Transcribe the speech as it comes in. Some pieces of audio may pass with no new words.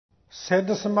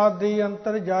ਸਿੱਧ ਸਮਾਧੀ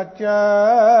ਅੰਤਰ ਜਾਚੈ,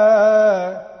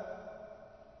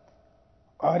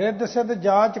 ਅਰਿੱਧ ਸਿੱਧ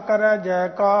ਜਾਚ ਕਰੈ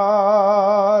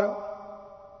ਜੈਕਾਰ।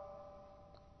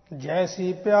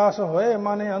 ਜੈਸੀ ਪਿਆਸ ਹੋਏ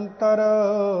ਮਨ ਅੰਤਰ,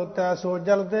 ਤੈਸੋ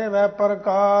ਜਲ ਦੇਵੈ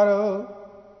ਪ੍ਰਕਾਰ।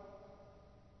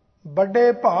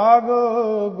 ਵੱਡੇ ਭਾਗ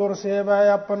ਗੁਰ ਸੇਵੈ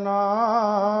ਆਪਣਾ,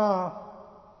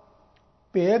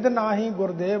 ਭੇਦ ਨਾਹੀ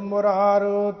ਗੁਰਦੇਵ ਮੁਰਾਰ।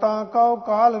 ਤਾਂ ਕਉ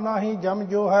ਕਾਲ ਨਾਹੀ ਜਮ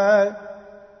ਜੋ ਹੈ,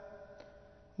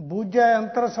 ਬੂਝੈ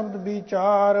ਅੰਤਰ ਸ਼ਬਦ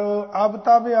ਵਿਚਾਰ। ਅਬ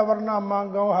ਤਬ ਅਵਰ ਨਾ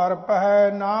ਮੰਗਉ ਹਰ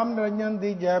ਪਹਿ, ਨਾਮ ਨਿਰੰਜਨ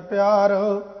ਦੀਜੈ ਪਿਆਰ।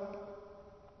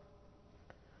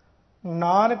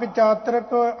 ਨਾਨਕ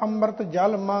ਚਾਤ੍ਰਿਕ ਅੰਮ੍ਰਿਤ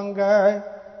ਜਲ ਮੰਗੈ,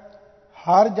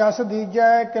 ਹਰ ਜਸ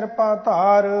ਦੀਜੈ ਕਿਰਪਾ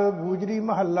ਧਾਰ। ਗੂਜਰੀ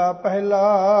ਮਹੱਲਾ ਪਹਿਲਾ।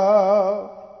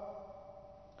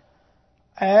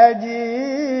 ਐ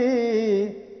ਜੀ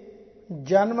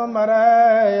ਜਨਮ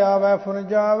ਮਰੈ, ਆਵੈ ਫੁਨ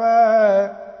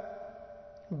ਜਾਵੈ।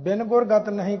 ਬਿਨ ਗੁਰ ਗਤ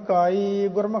ਨਹੀਂ ਕਾਈ,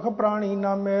 ਗੁਰਮੁਖ ਪ੍ਰਾਣੀ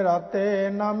ਨਾਮੇ ਰਾਤੇ।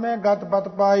 ਨਾਮੇ ਗਤ ਪਤ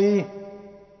ਪਾਈ,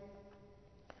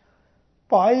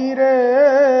 ਭਾਈ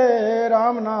ਰੇ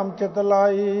RAM ਨਾਮ ਚਿਤ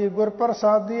ਲਾਈ। ਗੁਰ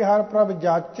ਪ੍ਰਸਾਦੀ ਹਰ ਪ੍ਰਭ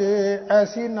ਜਾਚੇ,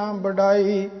 ਐਸੀ ਨਾਮ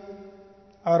ਵਡਾਈ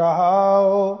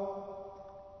ਰਹਾਉ।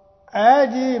 ਐ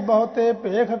ਜੀ ਬਹੁਤੇ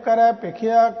ਭੇਖ ਕਰੈ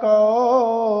ਭਿਖਿਆ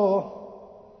ਕਉ,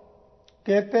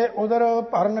 ਕੇਤੇ ਉਦਰ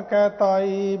ਭਰਨ ਕੈ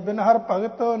ਤਾਈ। ਬਿਨ ਹਰ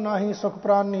ਭਗਤ ਨਾਹੀ ਸੁਖ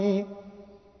ਪ੍ਰਾਨੀ,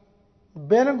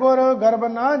 ਬਿਨ ਗੁਰ ਗਰਭ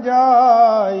ਨਾ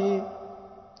ਜਾਈ।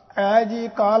 ਐ ਜੀ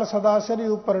ਕਾਲ ਸਦਾ ਸ੍ਰੀ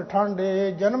ਉਪਰ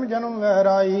ਠਾਂਡੇ, ਜਨਮ ਜਨਮ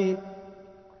ਵਹਿਰਾਈ।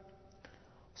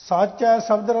 ਸਾਚੈ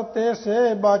ਸ਼ਬਦ ਰਤੇ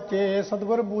ਸੇ ਬਾਚੇ,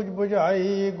 ਸਤਿਗੁਰ ਬੂਝ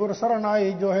ਬੁਝਾਈ। ਗੁਰ ਸਰਣ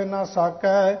ਆਈ ਜੋਹਿ ਨਾ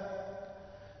ਸਾਕੈ,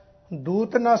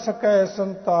 ਦੂਤ ਨ ਸਕੈ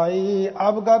ਸੰਤਾਈ।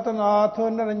 ਅਵਗਤ ਨਾਥ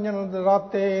ਨਿਰੰਜਨ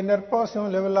ਰਾਤੇ, ਨਿਰਭਉ ਸਿਉ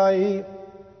ਲਿਵ ਲਾਈ।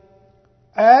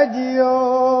 ਐ ਜੀਓ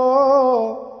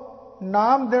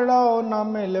ਨਾਮ ਦਿੜੋ,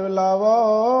 ਨਾਮੇ ਲਿਵ ਲਾਵੋ।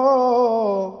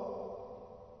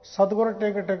 ਸਤਿਗੁਰ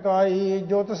ਟਿਕ ਟਿਕਾਈ,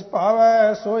 ਜੋ ਤਿਸ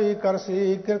ਭਾਵੈ ਸੋਈ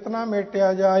ਕਰਸੀ। ਕਿਰਤਨਾ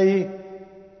ਮੇਟਿਆ ਜਾਈ।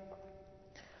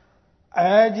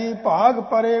 ਐ ਜੀ ਭਾਗ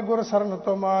ਪਰੇ ਗੁਰ ਸਰਨ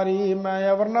ਤੁਮਾਰੀ,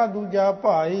 ਮੈਂ ਅਵਰ ਨਾ ਦੂਜਾ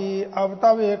ਭਾਈ। ਅਬ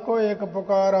ਤਬ ਏਕੋ ਏਕ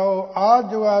ਪੁਕਾਰੋ, ਆਦ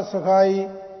ਜੁਗਾ ਸਖਾਈ।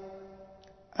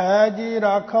 ਐ ਜੀ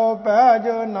ਰਾਖੋ ਪੈਜ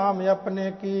ਨਾਮ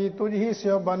ਆਪਣੇ ਕੀ, ਤੁਝ ਹੀ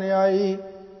ਸਿਓ ਬਨ ਆਈ।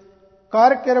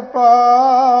 ਕਰ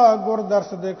ਕਿਰਪਾ ਗੁਰ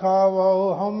ਦਰਸ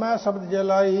ਦਿਖਾਵੋ, ਹਉਮੈ ਸ਼ਬਦ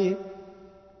ਜਲਾਈ।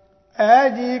 ਐ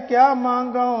ਜੀ ਕਿਆ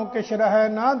ਮੰਗਉ, ਕਿਛ ਰਹਿ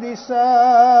ਨਾ ਦੀਸੈ।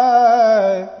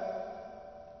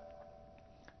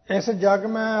 ਇਸ ਜਗ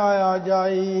ਮੈਂ ਆਇਆ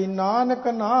ਜਾਈ, ਨਾਨਕ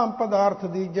ਨਾਮ ਪਦਾਰਥ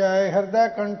ਦੀਜੈ। ਹਿਰਦੈ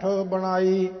ਕੰਠ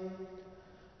ਬਣਾਈ।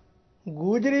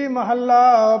 ਗੂਜਰੀ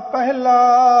ਮਹੱਲਾ ਪਹਿਲਾ।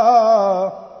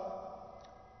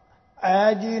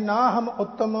 ਐ ਜੀ ਨਾ ਹਮ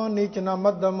ਉੱਤਮ, ਨੀਚ ਨ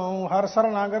ਮੱਧਮ। ਹਰ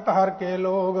ਸਰਣਾਗਤ ਹਰ ਕੇ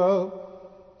ਲੋਗ,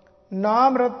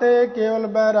 ਨਾਮ ਰਤੇ ਕੇਵਲ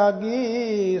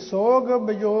ਬੈਰਾਗੀ। ਸੋਗ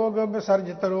ਵਿਜੋਗ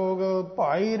ਵਿਸਰਜਿਤ ਰੋਗ,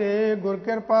 ਭਾਈ ਰੇ ਗੁਰ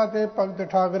ਕਿਰਪਾ ਤੇ ਭਗਤ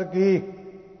ਠਾਕਰ ਕੀ।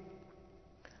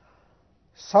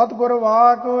 ਸਤਿਗੁਰ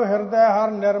ਵਾਕ ਹਿਰਦੈ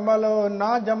ਹਰ ਨਿਰਮਲ,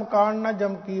 ਨਾ ਜਮ ਕਾਣ ਨ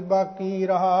ਜਮ ਕੀ ਬਾਕੀ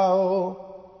ਰਹਾਉ।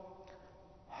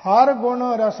 ਹਰ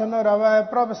ਗੁਣ ਰਸਨ ਰਵੈ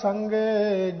ਪ੍ਰਭ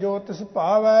ਸੰਗੇ, ਜੋ ਤਿਸ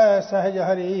ਭਾਵੈ ਸਹਿਜ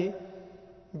ਹਰੀ।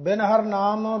 ਬਿਨ ਹਰ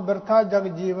ਨਾਮ ਬਿਰਥਾ ਜਗ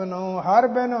ਜੀਵਨ, ਹਰ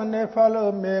ਬਿਨ ਨਿਫਲ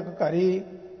ਮੇਕ ਕਰੀ।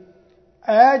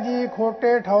 ਐ ਜੀ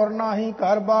ਖੋਟੇ ਠੌਰ ਨਾਹੀ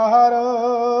ਘਰ ਬਾਹਰ,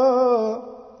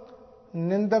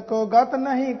 ਨਿੰਦਕ ਗਤ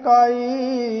ਨਹੀਂ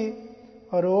ਕਾਈ।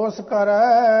 ਰੋਸ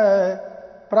ਕਰੈ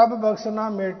ਪ੍ਰਭ ਬਖਸ਼ ਨਾ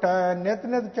ਮੇਟੈ, ਨਿਤ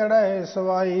ਨਿਤ ਚੜ੍ਹੈ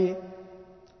ਸਵਾਈ।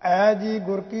 ਐ ਜੀ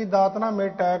ਗੁਰ ਕੀ ਦਾਤ ਨਾ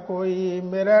ਮੇਟੈ ਕੋਈ,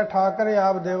 ਮੇਰੇ ਠਾਕਰ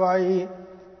ਆਪ ਦਿਵਾਈ।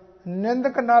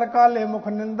 ਨਿੰਦਕ ਨਰ ਕਾਲੇ ਮੁਖ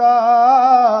ਨਿੰਦਾ,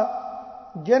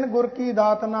 ਜਿਨ ਗੁਰ ਕੀ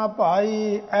ਦਾਤ ਨਾ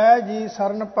ਭਾਈ। ਐ ਜੀ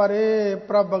ਸਰਨ ਪਰੇ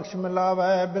ਪ੍ਰਭ ਬਖਸ਼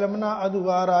ਮਿਲਾਵੈ, ਬਿਲਮ ਨਾ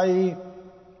ਅਦੁਆਰ ਆਈ।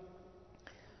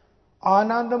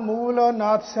 ਆਨੰਦ ਮੂਲ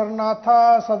ਨਾਥ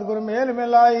ਸਰਨਾਥਾ, ਸਤਿਗੁਰ ਮੇਲ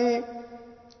ਮਿਲਾਈ।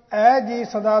 ਐ ਜੀ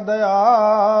ਸਦਾ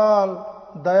ਦਇਆਲ,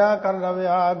 ਦਇਆ ਕਰ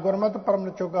ਰਵਿਆ। ਗੁਰਮਤਿ ਪਰਮ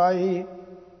ਚੁਕਾਈ।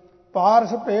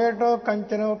 ਪਾਰਸ ਭੇਟ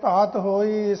ਕੰਚਨ ਧਾਤ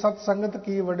ਹੋਈ, ਸਤ ਸੰਗਤ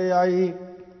ਕੀ ਵਡਿਆਈ।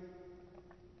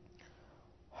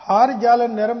 ਹਰ ਜਲ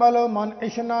ਨਿਰਮਲ ਮਨ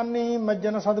ਇਸ਼ਨਾਨੀ,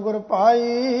 ਮੱਜਨ ਸਤਿਗੁਰ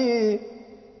ਪਾਈ।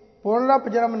 ਪੁਨਰਪ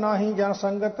ਜਨਮ ਨਾਹੀ ਜਨ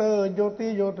ਸੰਗਤ,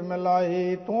 ਜੋਤੀ ਜੋਤ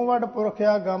ਮਿਲਾਈ। ਤੂੰ ਵਡ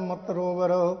ਪੁਰਖਿਆ ਗਮ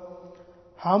ਤਰੋਵਰ,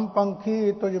 ਹਮ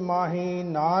ਪੰਖੀ ਤੁਝ ਮਾਹੀ।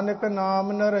 ਨਾਨਕ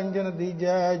ਨਾਮ ਨਿਰੰਜਨ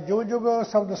ਦੀਜੈ, ਜੋ ਜੁਗ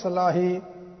ਸ਼ਬਦ ਸਲਾਹੀ।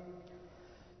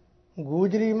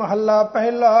 ਗੂਜਰੀ ਮਹੱਲਾ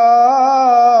ਪਹਿਲਾ।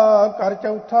 ਕਰ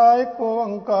ਚੌਥਾ ਏਕ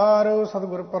ਓੰਕਾਰ,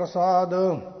 ਸਤਿਗੁਰ ਪ੍ਰਸਾਦ।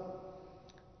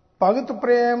 ਭਗਤ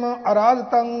ਪ੍ਰੇਮ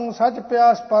ਅਰਾਧਤੰ, ਸਚ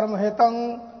ਪਿਆਸ ਪਰਮ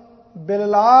ਹਿਤੰ।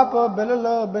 ਬਿਲਲਾਪ ਬਿਲਲ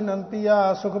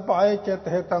ਬਿਨੰਤੀਆ, ਸੁਖ ਪਾਏ ਚਿਤ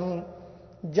ਹਿਤੰ।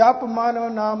 ਜਪ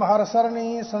ਮਨ ਨਾਮ ਹਰ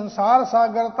ਸਰਣੀ, ਸੰਸਾਰ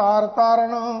ਸਾਗਰ ਤਾਰ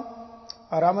ਤਾਰਨ।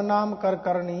 ਰਮ ਨਾਮ ਕਰ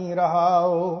ਕਰਨੀ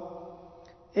ਰਹਾਉ।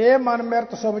 ਏ ਮਨ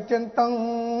ਮਿਰਤ ਸੁਭ ਚਿੰਤੰ,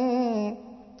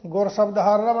 ਗੁਰ ਸ਼ਬਦ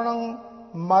ਹਰ ਰਵਣੰ।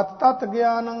 ਮਤ ਤਤ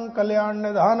ਗਿਆਨੰ ਕਲਿਆਣ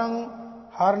ਨਿਧਾਨੰ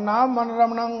ਹਰ ਨਾਮ ਮਨ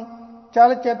ਰਮਣੰ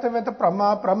ਚਲ ਚਿਤ ਵਿਤ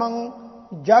ਭ੍ਰਮਾ ਭ੍ਰਮੰ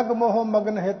ਜਗ ਮੋਹ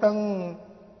ਮਗਨ ਹਿਤੰ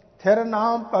ਥਿਰ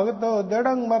ਨਾਮ ਭਗਤ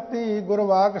ਦ੍ਰਿੜੰ ਮਤੀ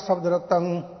ਗੁਰਵਾਕ ਸ਼ਬਦ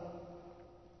ਰਤੰ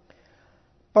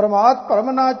ਪਰਮਾਤ ਭਰਮ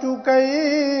ਨਾ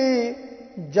ਚੂਕਈ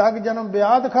ਜਗ ਜਨਮ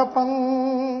ਵਿਆਦ ਖਪੰ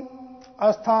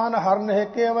ਅਸਥਾਨ ਹਰਨਹਿ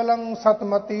ਕੇਵਲੰ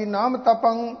ਸਤਮਤੀ ਨਾਮ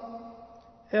ਤਪੰ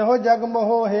ਇਹੋ ਜਗ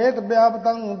ਮੋਹ ਹੇਤ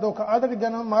ਵਿਆਪਤੰ ਦੁਖ ਅਦਕ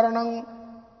ਜਨਮ ਮਰਣੰ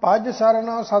ਭਜ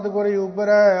ਸਰਣ ਸਤਿਗੁਰ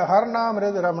ਉਬਰੈ ਹਰ ਨਾਮ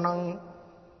ਰਿਦ ਰਮਣੰ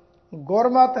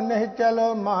ਗੁਰਮਤਿ ਨਿਹਚਲ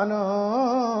ਮਨ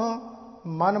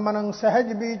ਮਨ ਮਨੰ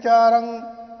ਸਹਿਜ ਵਿਚਾਰੰ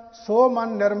ਸੋ ਮਨ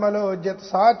ਨਿਰਮਲ ਜਿਤ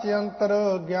ਸਾਚ ਅੰਤਰ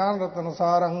ਗਿਆਨ ਰਤਨ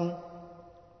ਸਾਰੰ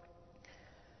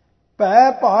ਪੈ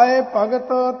ਪਾਏ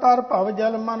ਭਗਤ ਤਰ ਭਵ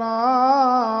ਜਲ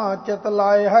ਮਨਾ ਚਿਤ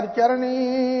ਲਾਏ ਹਰ ਚਰਣੀ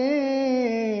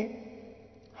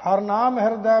ਹਰ ਨਾਮ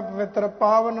ਹਿਰਦੈ ਪਵਿੱਤਰ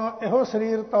ਪਾਵਨ ਇਹੋ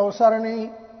ਸਰੀਰ ਤਉ ਸਰਣੀ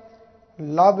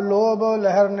ਲਬ ਲੋਭ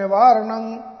ਲਹਿਰ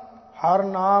ਨਿਵਾਰਣੰ ਹਰ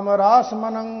ਨਾਮ ਰਾਸ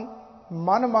ਮਨੰ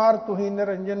ਮਨ ਮਾਰ ਤੁਹੀ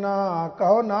ਨਿਰੰਜਨਾ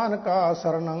ਕਹੋ ਨਾਨਕਾ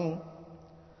ਸਰਣੰ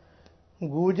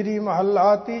ਗੂਜਰੀ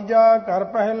ਮਹੱਲਾ ਤੀਜਾ ਘਰ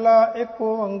ਪਹਿਲਾ ਇੱਕ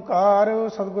ਓੰਕਾਰ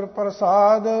ਸਤਿਗੁਰ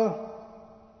ਪ੍ਰਸਾਦ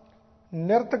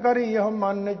ਨਿਰਤ ਕਰੀ ਇਹ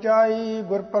ਮਨ ਨਚਾਈ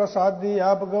ਗੁਰ ਪ੍ਰਸਾਦੀ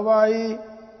ਆਪ ਗਵਾਈ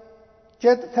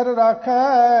ਚਿਤ ਥਿਰ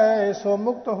ਰਾਖੈ ਸੋ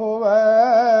ਮੁਕਤ ਹੋਵੈ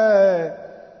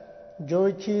ਜੋ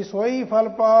ਇਛੀ ਸੋਈ ਫਲ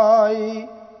ਪਾਈ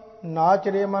ਨਾਚ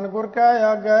ਰੇ ਮਨ ਗੁਰ ਕੈ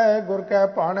ਆਗੈ ਗੁਰ ਕੈ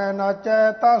ਭਾਣੈ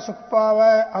ਨਾਚੈ ਤਾ ਸੁਖ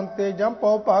ਪਾਵੈ ਅੰਤੇ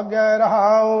ਜੰਪੋ ਭਾਗੈ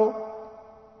ਰਹਾਉ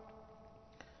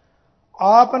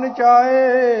ਆਪ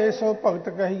ਨਚਾਏ ਸੋ ਭਗਤ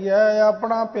ਕਹੀਐ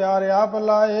ਆਪਣਾ ਪਿਆਰ ਆਪ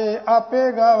ਲਾਏ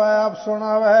ਆਪੇ ਗਾਵੈ ਆਪ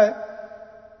ਸੁਣਾਵੈ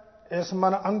ਇਸ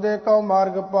ਮਨ ਅੰਧੇ ਕਉ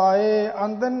ਮਾਰਗ ਪਾਏ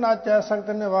ਅੰਧਨ ਨਾਚੈ ਸਖਤ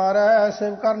ਨਿਵਾਰੈ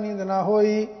ਸਿਵ ਕਰ ਨੀਂਦ ਨਾ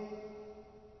ਹੋਈ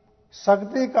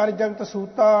ਸਕਤੀ ਕਰ ਜਗਤ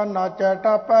ਸੂਤਾ ਨਾਚੈ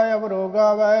ਟਾਪੈ ਅਵਰੋ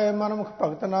ਗਾਵੈ ਮਨਮੁਖ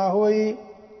ਭਗਤ ਨਾ ਹੋਈ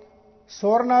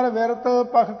ਸੁਰ ਨਰ ਵਿਰਤ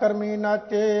ਪਖ ਕਰਮੀ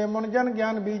ਨਾਚੇ ਮੁਨ ਜਨ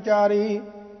ਗਿਆਨ ਵਿਚਾਰੀ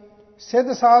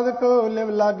ਸਿੱਧ ਸਾਧਕ ਲਿਵ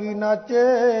ਲਾਗੀ ਨਾਚੇ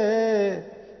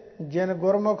ਜਿਨ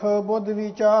ਗੁਰਮੁਖ ਬੁੱਧ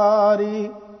ਵਿਚਾਰੀ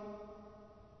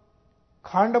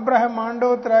ਖੰਡ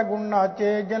ਬ੍ਰਹਮੰਡੋ ਤ੍ਰੈ ਗੁਣ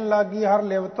ਨਾਚੇ ਜਿਨ ਲਾਗੀ ਹਰ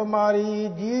ਲਿਵ ਤੁਮਾਰੀ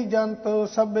ਜੀ ਜੰਤ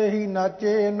ਸਭੇ ਹੀ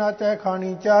ਨਾਚੇ ਨਾਚੈ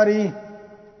ਖਾਣੀ ਚਾਰੀ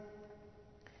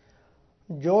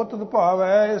ਜੋ ਤੁਧ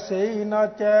ਭਾਵੈ ਸੇਈ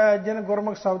ਨਾਚੈ ਜਿਨ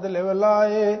ਗੁਰਮੁਖ ਸ਼ਬਦ ਲਿਵ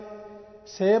ਲਾਏ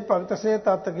ਸੇ ਭਗਤ ਸੇ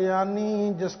ਤਤ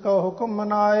ਗਿਆਨੀ ਜਿਸ ਕੋ ਹੁਕਮ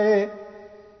ਮਨਾਏ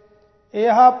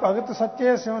ਇਹਾ ਭਗਤ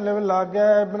ਸੱਚੇ ਸਿਉ ਲਿਵ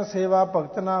ਲਾਗੈ ਬਿਨ ਸੇਵਾ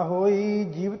ਭਗਤ ਨਾ ਹੋਈ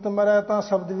ਜੀਵਤ ਮਰੈ ਤਾਂ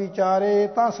ਸ਼ਬਦ ਵਿਚਾਰੇ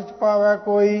ਤਾਂ ਸਚ ਪਾਵੈ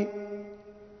ਕੋਈ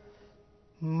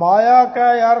ਮਾਇਆ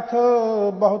ਕੈ ਅਰਥ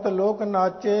ਬਹੁਤ ਲੋਕ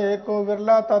ਨਾਚੇ ਕੋ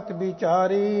ਵਿਰਲਾ ਤਤ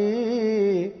ਵਿਚਾਰੀ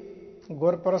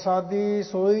ਗੁਰ ਪ੍ਰਸਾਦੀ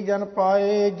ਸੋਈ ਜਨ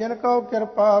ਪਾਏ ਜਿਨ ਕਉ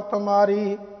ਕਿਰਪਾ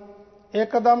ਤੁਮਾਰੀ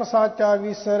ਇਕਦਮ ਸਾਚਾ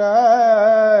ਵਿਸਰੈ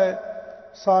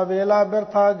ਸਾ ਵੇਲਾ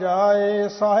ਬਿਰਥਾ ਜਾਏ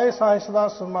ਸਾਹੇ ਸਾਹੇ ਸਦਾ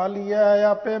ਸੰਭਾਲੀਐ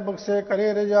ਆਪੇ ਬਖਸ਼ੇ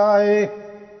ਕਰੇ ਰਜਾਏ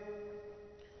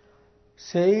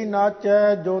ਸੇਈ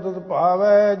ਨਾਚੈ ਜੋ ਤੁਧ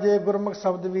ਭਾਵੈ ਜੇ ਗੁਰਮੁਖ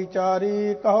ਸ਼ਬਦ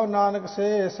ਵਿਚਾਰੀ ਕਹੋ ਨਾਨਕ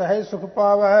ਸੇ ਸਹਿਜ ਸੁਖ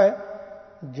ਪਾਵੈ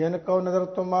ਜਿਨ ਕਉ ਨਦਰ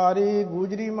ਤੁਮਾਰੀ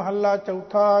ਗੂਜਰੀ ਮਹੱਲਾ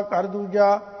ਚੌਥਾ ਘਰ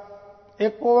ਦੂਜਾ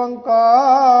ਇੱਕ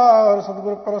ਓੰਕਾਰ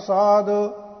ਸਤਿਗੁਰ ਪ੍ਰਸਾਦ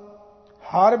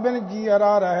ਹਰ ਬਿਨ ਜੀ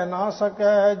ਅਰਾ ਰਹਿ ਨਾ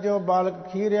ਸਕੈ ਜੋ ਬਾਲਕ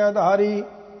ਖੀਰ ਆਧਾਰੀ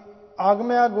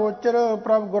ਆਗਮਿਆ ਗੋਚਰ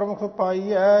ਪ੍ਰਭ ਗੁਰਮੁਖ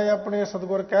ਪਾਈਐ ਆਪਣੇ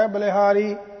ਸਤਿਗੁਰ ਕਹਿ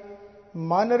ਬਲਿਹਾਰੀ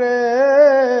ਮਨ ਰੇ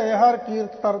ਹਰ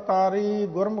ਕੀਰਤ ਤਰਤਾਰੀ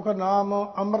ਗੁਰਮੁਖ ਨਾਮ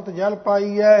ਅੰਮ੍ਰਿਤ ਜਲ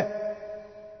ਪਾਈਐ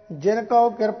ਜਿਨ ਕਉ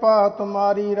ਕਿਰਪਾ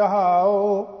ਤੁਮਾਰੀ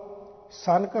ਰਹਾਉ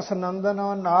ਸਨਕ ਸਨੰਦਨ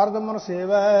ਨਾਰਦ ਮਨ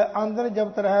ਸੇਵੈ ਅੰਦਰ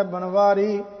ਜਪਤ ਰਹਿ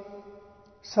ਬਨਵਾਰੀ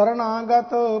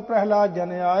ਸਰਣਾਗਤ ਪ੍ਰਹਿਲਾਦ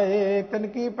ਜਨ ਆਏ ਤਿਨ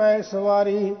ਕੀ ਪੈ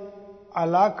ਸਵਾਰੀ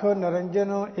ਅਲਖ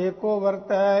ਨਿਰੰਜਨ ਏਕੋ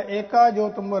ਵਰਤੈ ਏਕਾ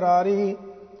ਜੋਤ ਮੁਰਾਰੀ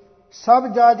ਸਭ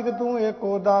ਜਾਜਕ ਤੂੰ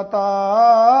ਏਕੋ ਦਾਤਾ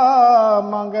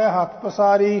ਮੰਗੈ ਹੱਥ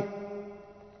ਪਸਾਰੀ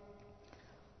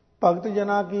ਭਗਤ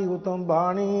ਜਨਾ ਕੀ ਉਤਮ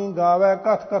ਬਾਣੀ ਗਾਵੈ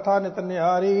ਕਥ ਕਥਾ ਨਿਤ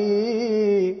ਨਿਹਾਰੀ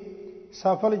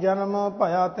ਸਫਲ ਜਨਮ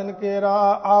ਭਇਆ ਤਿਨ ਕੇਰਾ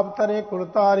ਆਪ ਤਰੇ ਕੁਲ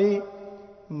ਤਾਰੀ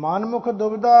ਮਨਮੁਖ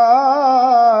ਦੁਬਦਾ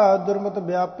ਦੁਰਮਤ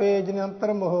ਵਿਆਪੇ ਜਿਨ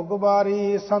ਅੰਤਰ ਮੋਹ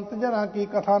ਗੁਬਾਰੀ ਸੰਤ ਜਨਾ ਕੀ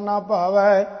ਕਥਾ ਨਾ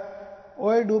ਭਾਵੈ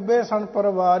ਓਏ ਡੂਬੇ ਸਣ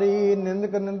ਪਰਵਾਰੀ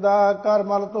ਨਿੰਦਕ ਨਿੰਦਾ ਕਰ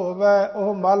ਮਲ ਧੋਵੈ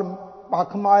ਉਹ ਮਲ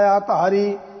ਪਖ ਮਾਇਆ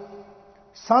ਧਾਰੀ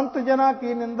ਸੰਤ ਜਨਾ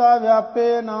ਕੀ ਨਿੰਦਾ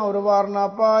ਵਿਆਪੇ ਨਾ ਉਰਵਾਰ ਨਾ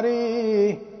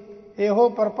ਪਾਰੀ ਇਹੋ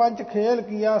ਪਰਪੰਚ ਖੇਲ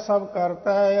ਕੀਆ ਸਭ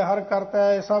ਕਰਤੈ ਹਰ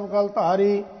ਕਰਤੈ ਸਭ ਗਲ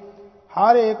ਧਾਰੀ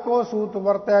ਹਰ ਏਕੋ ਸੂਤ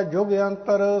ਵਰਤੈ ਜੁਗ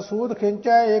ਅੰਤਰ ਸੂਦ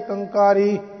ਖਿੰਚੈ ਏਕ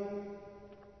ਅੰਕਾਰੀ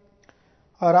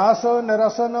ਰਸ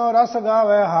ਨਿਰਸਨ ਰਸ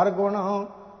ਗਾਵੈ ਹਰ ਗੁਣ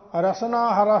ਰਸਨਾ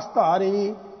ਹਰ ਰਸ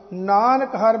ਧਾਰੀ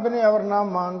ਨਾਨਕ ਹਰ ਬਿਨ ਅਵਰ ਨਾ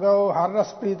ਮੰਗੋ ਹਰ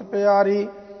ਰਸ ਪ੍ਰੀਤ ਪਿਆਰੀ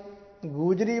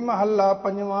ਗੂਜਰੀ ਮਹੱਲਾ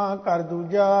ਪੰਜਵਾਂ ਘਰ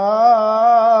ਦੂਜਾ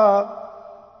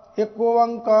ਇੱਕ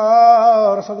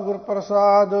ਓੰਕਾਰ ਸਤਿਗੁਰ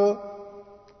ਪ੍ਰਸਾਦ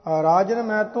ਰਾਜਨ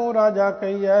ਮੈਂ ਤੂੰ ਰਾਜਾ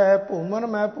ਕਹੀਐ, ਭੂਮਨ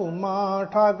ਮੈਂ ਭੂਮਾ,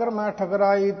 ਠਾਕਰ ਮੈਂ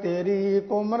ਠਕਰਾਈ ਤੇਰੀ,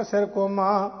 ਕੋਮਨ ਸਿਰ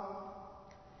ਕੋਮਾ।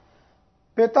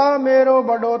 ਪਿਤਾ ਮੇਰੋ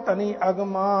ਬੜੋ ਧਨੀ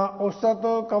ਅਗਮਾ, ਉਸਤ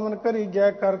ਕਮਨ ਕਰੀ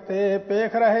ਜੈ ਕਰਤੇ,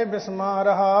 ਪੇਖ ਰਹੇ ਬਿਸਮਾ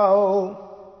ਰਹਾਓ।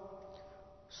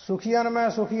 ਸੁਖੀਅਨ ਮੈਂ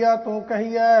ਸੁਖੀਆ ਤੂੰ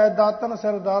ਕਹੀਐ, ਦਾਤਨ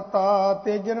ਸਿਰ ਦਾਤਾ,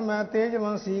 ਤੇਜਨ ਮੈਂ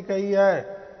ਤੇਜਵੰਸੀ ਕਹੀਐ,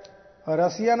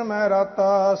 ਰਸੀਅਨ ਮੈਂ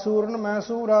ਰਾਤਾ, ਸੂਰਨ ਮੈਂ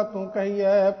ਸੂਰਾ ਤੂੰ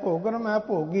ਕਹੀਐ, ਭੋਗਨ ਮੈਂ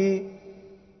ਭੋਗੀ,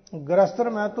 ਗ੍ਰਸਤਨ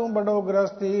ਮੈਂ ਤੂੰ ਬੜੋ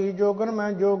ਗ੍ਰਸਤੀ, ਜੋਗਨ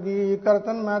ਮੈਂ ਜੋਗੀ,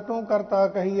 ਕਰਤਨ ਮੈਂ ਤੂੰ ਕਰਤਾ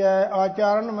ਕਹੀਐ,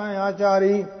 ਆਚਾਰਨ ਮੈਂ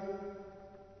ਆਚਾਰੀ,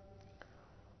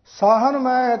 ਸਾਹਨ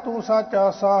ਮੈਂ ਤੂੰ ਸਾਚਾ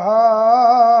ਸਾਹਾ,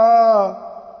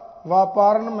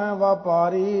 ਵਾਪਾਰਨ ਮੈਂ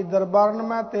ਵਾਪਾਰੀ, ਦਰਬਾਰਨ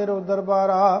ਮੈਂ ਤੇਰੋ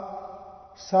ਦਰਬਾਰਾ।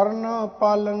 ਸਰਨ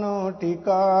ਪਾਲਨ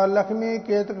ਟੀਕਾ, ਲਖਮੀ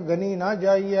ਕੇਤਕ ਗਨੀ ਨਾ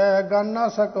ਜਾਈਐ, ਗਨ ਨਾ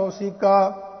ਸਕੋ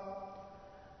ਸੀਕਾ।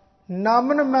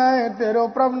 ਨਾਮਨ ਮੈਂ ਤੇਰੋ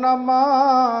ਪ੍ਰਭ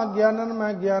ਨਾਮਾ, ਗਿਆਨਨ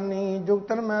ਮੈਂ ਗਿਆਨੀ,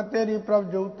 ਜੁਗਤਨ ਮੈਂ ਤੇਰੀ ਪ੍ਰਭ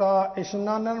ਜੁਗਤਾ,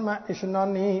 ਇਸ਼ਨਾਨਨ ਮੈਂ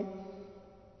ਇਸ਼ਨਾਨੀ,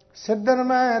 ਸਿੱਧਨ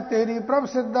ਮੈਂ ਤੇਰੀ ਪ੍ਰਭ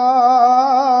ਸਿੱਧਾ,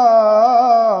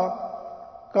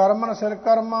 ਕਰਮਨ ਸਿਰ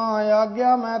ਕਰਮਾ,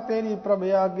 ਆਗਿਆ ਮੈਂ ਤੇਰੀ ਪ੍ਰਭ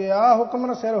ਆਗਿਆ,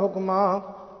 ਹੁਕਮਨ ਸਿਰ ਹੁਕਮਾ।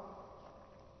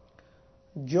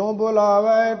 ਜਿਉ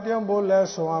ਬੁਲਾਵੈ ਤਿਉ ਬੋਲੇ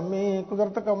ਸੁਆਮੀ,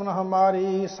 ਕੁਦਰਤ ਕਮਨ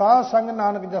ਹਮਾਰੀ, ਸਾਧ ਸੰਗ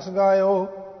ਨਾਨਕ ਜਸ ਗਾਇਓ।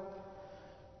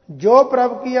 ਜੋ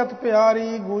ਪ੍ਰਭ ਕੀ ਅਤ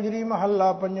ਪਿਆਰੀ, ਗੂਜਰੀ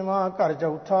ਮਹੱਲਾ ਪੰਜਵਾਂ, ਘਰ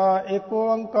ਚੌਥਾ। ਏਕ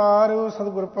ਓੰਕਾਰ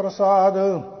ਸਤਿਗੁਰ ਪ੍ਰਸਾਦ,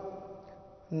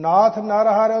 ਨਾਥ ਨਰ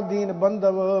ਹਰਿ ਦੀਨ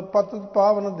ਬੰਧਵ, ਪਤਿਤ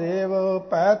ਪਾਵਨ ਦੇਵ,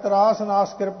 ਭੈ ਤਰਾਸ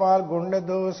ਨਾਸ ਕਿਰਪਾਲ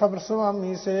ਗੁਣਨਿਧ, ਸਬਰ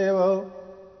ਸੁਆਮੀ ਸੇਵ।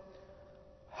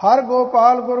 ਹਰ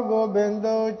ਗੋਪਾਲ ਗੁਰ ਗੋਬਿੰਦ,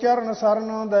 ਚਰਨ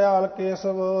ਸਰਨ ਦਇਆਲ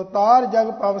ਕੇਸਵ, ਤਾਰ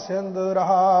ਜਗ ਪਵ ਸਿੰਧ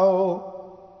ਰਹਾਉ।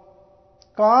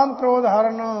 ਕਾਮ ਕ੍ਰੋਧ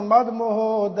ਹਰਨ ਮਦ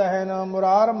ਮੋਹ ਦਹਿਨ,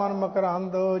 ਮੁਰਾਰ ਮਨ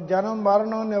ਮਕਰੰਦ, ਜਨਮ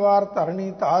ਮਰਨ ਨਿਵਾਰ ਧਰਣੀ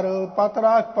ਧਰ, ਪਤ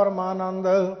ਰਾਖ ਪਰਮਾਨੰਦ।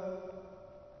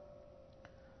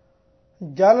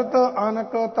 ਜਲਤ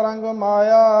ਅਨਕ ਤਰੰਗ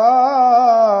ਮਾਇਆ,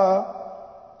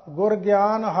 ਗੁਰ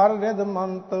ਗਿਆਨ ਹਰ ਰਿਦ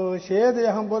ਮੰਤ, ਛੇਦ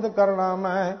ਅਹੰ ਬੁੱਧ ਕਰਣਾ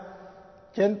ਮੈਂ,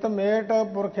 ਚਿੰਤ ਮੇਟ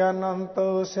ਪੁਰਖ ਅਨੰਤ,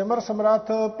 ਸਿਮਰ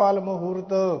ਸਮਰੱਥ ਪਲ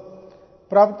ਮਹੂਰਤ,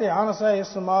 ਪ੍ਰਭ ਧਿਆਨ ਸਹਿ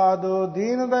ਸਮਾਦ,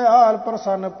 ਦੀਨ ਦਇਆਲ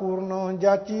ਪ੍ਰਸੰਨ ਪੂਰਨ,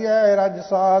 ਜਾਚੀਐ ਰਜ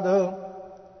ਸਾਧ।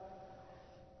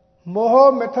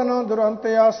 ਮੋਹ ਮਿਥਨ ਦੁਰੰਤ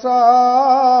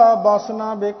ਆਸਾ,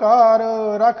 ਬਾਸਨਾ ਬੇਕਾਰ,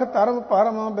 ਰਖ ਧਰਮ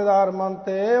ਪਰਮ ਬਿਦਾਰ ਮਨ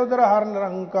ਤੇ, ਉਦਰ ਹਰ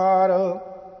ਨਿਰੰਕਾਰ।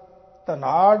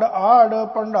 ਧਨਾੜ ਆੜ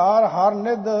ਭੰਡਾਰ ਹਰ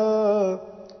ਨਿਧ,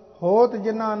 ਹੋਤ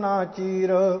ਜਿਨਾ ਨਾ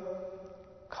ਚੀਰ,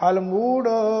 ਖਲ ਮੂੜ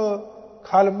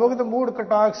ਖਲ ਮੁਕਤ ਮੂੜ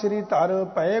ਕਟਾਕ ਸ੍ਰੀ ਧਰ,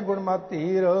 ਭਏ ਗੁਣਮਤਿ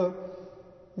ਧੀਰ।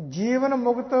 ਜੀਵਨ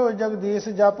ਮੁਕਤ ਜਗਦੀਸ਼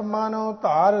ਜਪ ਮਨ,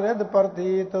 ਧਾਰ ਰਿਧ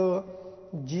ਪ੍ਰਤੀਤ,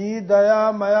 ਜੀ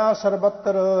ਦਇਆ ਮਇਆ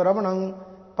ਸਰਬਤਰ ਰਮਣੰ,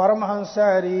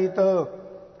 ਪਰਮਹੰਸੈ ਰੀਤ।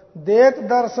 ਦੇਤ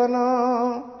ਦਰਸ਼ਨ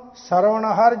ਸਰਵਣ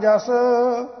ਹਰ ਜਸ,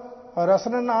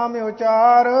 ਰਸਨ ਨਾਮ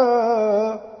ਉਚਾਰ,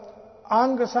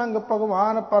 ਅੰਗ ਸੰਗ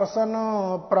ਭਗਵਾਨ ਪ੍ਰਸੰਨ,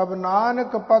 ਪ੍ਰਭ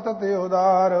ਨਾਨਕ ਪਤਿਤ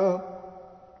ਉਦਾਰ।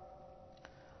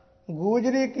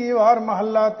 ਗੂਜਰੀ ਕੀ ਵਾਰ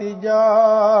ਮਹੱਲਾ ਤੀਜਾ,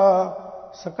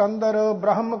 ਸਿਕੰਦਰ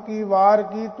ਬ੍ਰਹਮ ਕੀ ਵਾਰ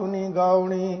ਕੀ ਧੁਨੀ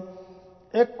ਗਾਉਣੀ।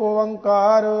 ਇੱਕ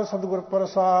ਓੰਕਾਰ ਸਤਿਗੁਰ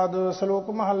ਪ੍ਰਸਾਦ। ਸ਼ਲੋਕ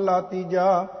ਮਹੱਲਾ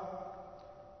ਤੀਜਾ।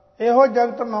 ਇਹੋ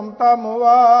ਜਗਤ ਮਮਤਾ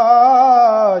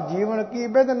ਮੋਆ, ਜੀਵਨ ਕੀ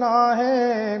ਬਿਦ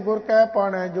ਨਾਹੇ, ਗੁਰ ਕੈ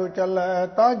ਪਾਣੈ ਜੋ ਚੱਲੈ,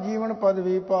 ਤਾਂ ਜੀਵਨ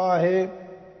ਪਦਵੀ ਪਾਹੇ।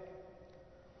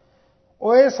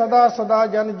 ਓਏ ਸਦਾ ਸਦਾ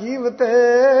ਜਨ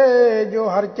ਜੀਵਤੇ, ਜੋ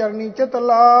ਹਰ ਚਰਨੀ ਚਿਤ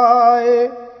ਲਾਏ,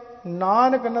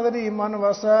 ਨਾਨਕ ਨਦਰੀ ਮਨ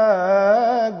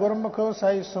ਵਸੈ, ਗੁਰਮੁਖ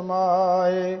ਸਹਿ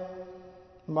ਸਮਾਏ।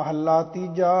 ਮਹੱਲਾ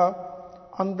ਤੀਜਾ।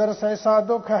 ਅੰਦਰ ਸਹਿਸਾ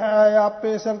ਦੁਖ ਹੈ,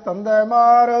 ਆਪੇ ਸਿਰ ਧੰਦੈ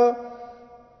ਮਾਰ,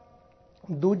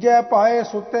 ਦੂਜੇ ਪਾਏ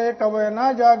ਸੁਤੇ ਕਵੇ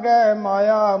ਨਾ ਜਾਗੈ,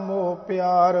 ਮਾਇਆ ਮੋਹ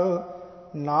ਪਿਆਰ।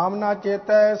 ਨਾਮ ਨਾ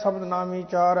ਚੇਤੈ ਸ਼ਬਦ ਨਾ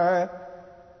ਵਿਚਾਰੈ,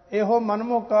 ਇਹੋ ਮਨ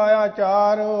ਮੁਕਾਇਆ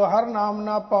ਚਾਰ। ਹਰ ਨਾਮ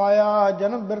ਨਾ ਪਾਇਆ,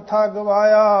 ਜਨਮ ਬਿਰਥਾ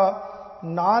ਗਵਾਇਆ,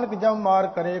 ਨਾਨਕ ਜਮ ਮਾਰ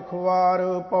ਕਰੇ ਖੁਆਰ।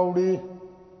 ਪੌੜੀ।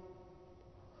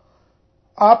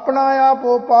 ਆਪਣਾ ਆਪ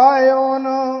ਉਪਾਇਓਨ,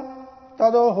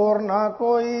 ਤਦੋ ਹੋਰ ਨਾ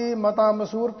ਕੋਈ, ਮਤਾ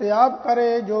ਮਸੂਰਤ ਆਪ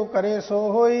ਕਰੇ, ਜੋ ਕਰੇ ਸੋ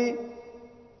ਹੋਈ।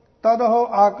 ਤਦੋ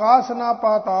ਆਕਾਸ਼ ਨਾ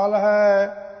ਪਾਤਾਲ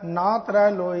ਹੈ, ਨਾ ਤਰੈ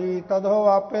ਲੋਈ, ਤਦੋ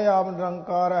ਆਪੇ ਆਪ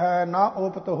ਨਿਰੰਕਾਰ ਹੈ, ਨਾ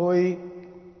ਉਪਤ ਹੋਈ।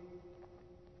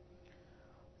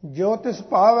 ਜੋ ਤਿਸ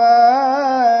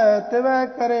ਭਾਵੈ ਤਿਵੈ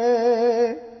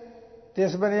ਕਰੇ,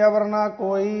 ਤਿਸ ਬਿਨ ਅਵਰ ਨਾ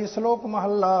ਕੋਈ। ਸ਼ਲੋਕ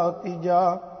ਮਹੱਲਾ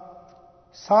ਤੀਜਾ।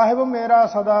 ਸਾਹਿਬ ਮੇਰਾ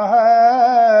ਸਦਾ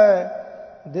ਹੈ,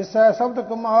 ਦਿਸੈ ਸ਼ਬਦ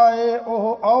ਕਮਾਏ,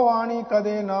 ਉਹ ਆਉ ਆਣੀ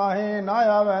ਕਦੇ ਨਾਹੇ, ਨਾ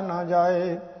ਆਵੈ ਨਾ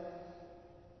ਜਾਏ।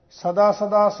 ਸਦਾ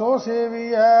ਸਦਾ ਸੋ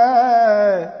ਸੇਵੀਐ,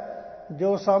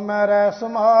 ਜੋ ਸਮੈ ਰਹਿ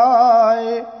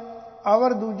ਸਮਾਏ।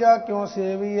 ਅਵਰ ਦੂਜਾ ਕਿਉ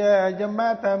ਸੇਵੀਐ,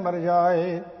 ਜੰਮੈ ਤੈ ਮਰ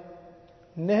ਜਾਏ।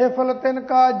 ਨਿਹਫਲ ਤਿਨ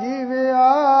ਕਾ ਜੀਵਿਆ,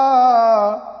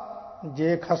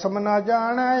 ਜੇ ਖਸਮ ਨਾ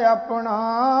ਜਾਣੈ ਆਪਣਾ,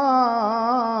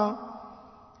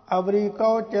 ਅਵਰੀ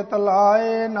ਕਉ ਚਿਤ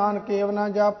ਲਾਏ, ਨਾਨਕ ਏਵ ਨਾ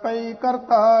ਜਾਪਈ,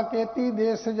 ਕਰਤਾ ਕੇਤੀ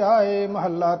ਦੇ ਸਜਾਏ।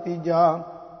 ਮਹੱਲਾ ਤੀਜਾ।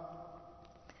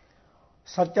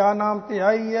 ਸੱਚਾ ਨਾਮ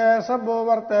ਧਿਆਈਐ, ਸਭੋ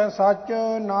ਵਰਤੈ ਸੱਚ,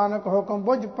 ਨਾਨਕ ਹੁਕਮ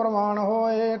ਬੁਝ ਪ੍ਰਮਾਣ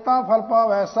ਹੋਏ, ਤਾਂ ਫਲ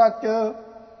ਪਾਵੈ ਸੱਚ।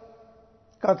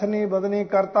 ਕਥਨੀ ਬਦਨੀ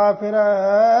ਕਰਤਾ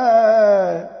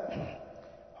ਫਿਰੈ,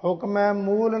 ਹੁਕਮੈ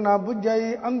ਮੂਲ ਨਾ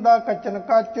ਬੁਝਈ, ਅੰਧਾ ਕਚਨ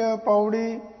ਕਚ।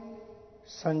 ਪੌੜੀ।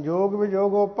 ਸੰਜੋਗ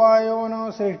ਵਿਜੋਗੋ ਪਾਇਓਨ,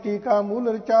 ਸ੍ਰਿਸ਼ਟੀ ਕਾ ਮੂਲ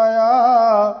ਰਚਾਇਆ,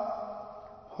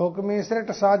 ਹੁਕਮੀ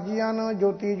ਸ੍ਰਿਟ ਸਾਜੀਆਂ,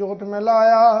 ਜੋਤੀ ਜੋਤ ਮੈਂ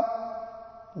ਲਾਇਆ।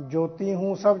 ਜੋਤੀ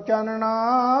ਹੂੰ ਸਭ ਚਾਨਣਾ,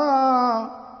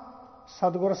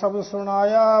 ਸਤਿਗੁਰ ਸ਼ਬਦ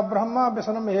ਸੁਣਾਇਆ, ਬ੍ਰਹਮਾ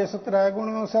ਵਿਸ਼ਨ ਮਹੇਸ਼ ਤ੍ਰੈ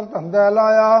ਗੁਣ, ਸਿਰ ਧੰਦੈ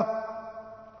ਲਾਇਆ।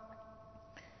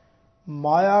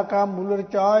 ਮਾਇਆ ਕਾ ਮੂਲ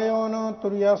ਰਚਾਇਓਨ,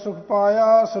 ਤੁਰਿਆ ਸੁਖ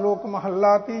ਪਾਇਆ। ਸ਼ਲੋਕ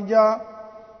ਮਹੱਲਾ ਤੀਜਾ।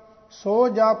 ਸੋ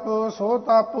ਜਪ ਸੋ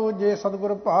ਤਪ, ਜੇ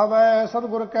ਸਤਿਗੁਰ ਭਾਵੈ,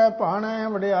 ਸਤਿਗੁਰ ਕੈ ਭਾਣੈ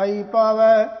ਵਡਿਆਈ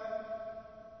ਪਾਵੈ।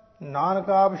 ਨਾਨਕ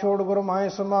ਆਪ ਛੋੜ ਗੁਰ ਮਾਹਿ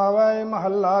ਸਮਾਵੈ।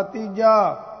 ਮਹੱਲਾ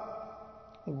ਤੀਜਾ।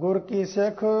 ਗੁਰ ਕੀ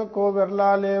ਸਿੱਖ ਕੋ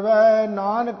ਵਿਰਲਾ ਲੇਵੈ,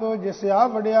 ਨਾਨਕ ਜਿਸ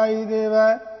ਆਪ ਵਡਿਆਈ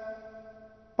ਦੇਵੈ।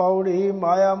 ਪੌੜੀ।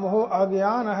 ਮਾਇਆ ਮੋਹ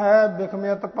ਅਗਿਆਨ ਹੈ,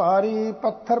 ਬਿਖਮਿਅਤ ਭਾਰੀ,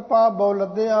 ਪੱਥਰ ਪਾ ਬਹੁ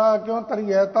ਲੱਦਿਆ, ਕਿਉ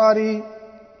ਤਰੀਐ ਤਾਰੀ।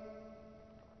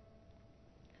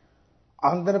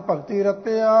 ਅੰਦਰ ਭਗਤੀ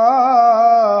ਰਤਿਆ,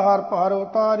 ਹਰ ਪਾਰ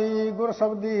ਉਤਾਰੀ, ਗੁਰ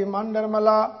ਸ਼ਬਦੀ ਮਨ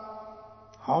ਨਿਰਮਲਾ।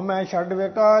 ਹਉਮੈ ਛੱਡ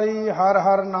ਵਿਕਾਰੀ, ਹਰ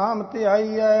ਹਰ ਨਾਮ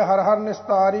ਧਿਆਈਐ, ਹਰ ਹਰ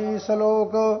ਨਿਸਤਾਰੀ।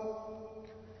 ਸ਼ਲੋਕ।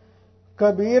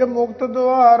 ਕਬੀਰ ਮੁਕਤ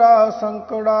ਦੁਆਰਾ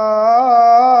ਸੰਕੜਾ,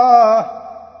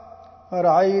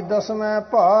 ਰਾਈ ਦਸਮੈ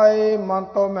ਭਾਏ। ਮਨ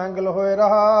ਤੋਂ ਮਹਿੰਗਲ ਹੋਏ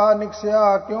ਰਹਾ,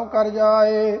 ਨਿਕਸਿਆ ਕਿਉ ਕਰ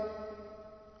ਜਾਏ।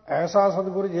 ਐਸਾ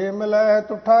ਸਤਿਗੁਰ ਜੇ ਮਿਲੈ,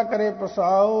 ਤੁਠਾ ਕਰੇ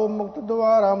ਪਸਾਓ। ਮੁਕਤ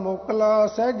ਦੁਆਰਾ ਮੋਕਲਾ,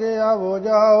 ਸਹਿਜੇ ਆਵੋ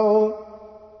ਜਾਓ।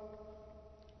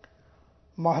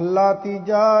 ਮਹੱਲਾ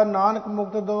ਤੀਜਾ। ਨਾਨਕ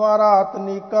ਮੁਕਤ ਦੁਆਰਾ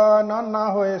ਤਨੀਕਾ, ਨਾਨਾ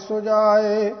ਹੋਏ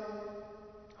ਸੁਜਾਏ।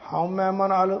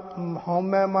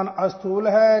 ਹਉਮੈ ਮਨ ਅਸਥੂਲ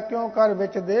ਹੈ, ਕਿਉ ਕਰ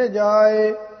ਵਿੱਚ ਦੇ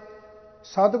ਜਾਏ।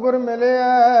 ਸਤਿਗੁਰ ਮਿਲਿਆ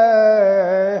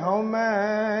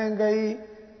ਹਉਮੈ ਗਈ,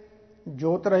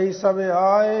 ਜੋਤ ਰਹੀ ਸਭ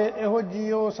ਆਏ। ਇਹੋ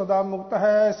ਜੀਉ ਸਦਾ ਮੁਕਤ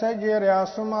ਹੈ, ਸਹਿਜੇ ਰਿਆ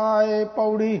ਸਮਾਏ।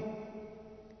 ਪੌੜੀ।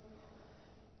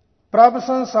 ਪ੍ਰਭ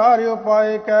ਸੰਸਾਰ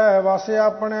ਉਪਾਏ ਕੈ, ਵਾਸੇ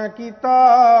ਆਪਣੇ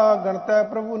ਕੀਤਾ। ਗਣਤੈ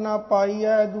ਪ੍ਰਭੂ ਨਾ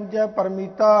ਪਾਈਐ, ਦੂਜੈ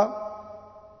ਪਰਮੀਤਾ।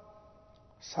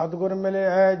 ਸਤਿਗੁਰ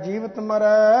ਮਿਲਿਆ ਜੀਵਤ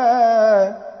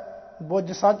ਮਰੈ,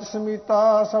 ਬੁੱਝ ਸੱਚ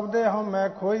ਸਮੀਤਾ। ਸਬਦੇ ਹਉਮੈ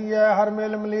ਖੋਈਐ, ਹਰ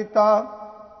ਮੇਲ ਮਲੀਤਾ।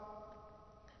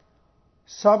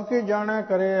 ਸਭ ਕੇ ਜਾਣੈ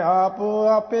ਕਰੇ ਆਪ,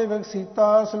 ਆਪੇ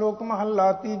ਵਿਗਸੀਤਾ। ਸ਼ਲੋਕ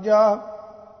ਮਹੱਲਾ ਤੀਜਾ।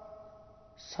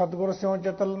 ਸਤਿਗੁਰ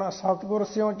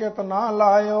ਸਿਉ ਚਿਤ ਨਾ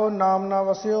ਲਾਇਓ, ਨਾਮ ਨਾ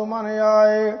ਵਸਿਓ ਮਨ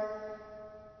ਆਏ।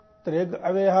 ਤ੍ਰਿਗ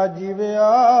ਅਵੇਹਾ ਜੀਵਿਆ,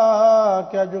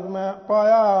 ਕਿਆ ਜੁਗ ਮੈਂ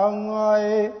ਪਾਇਆ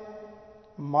ਆਏ।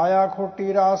 ਮਾਇਆ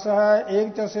ਖੋਟੀ ਰਾਸ ਹੈ,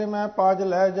 ਏਕ ਚਸੇ ਮੈਂ ਪਾਜ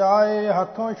ਲੈ ਜਾਏ।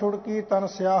 ਹੱਥੋਂ ਛੁੜਕੀ ਤਨ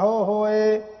ਸਿਆਹੋ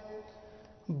ਹੋਏ,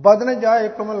 ਬਦਨ ਜਾਏ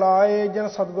ਕਮਲਾਏ। ਜਿਨ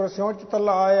ਸਤਿਗੁਰ ਸਿਉ ਚਿਤ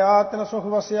ਲਾਇਆ, ਤਿਨ ਸੁਖ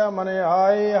ਵਸਿਆ ਮਨ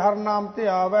ਆਏ। ਹਰ ਨਾਮ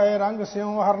ਧਿਆਵੈ ਰੰਗ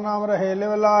ਸਿਉ, ਹਰ ਨਾਮ ਰਹੇ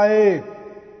ਲਿਵ ਲਾਏ।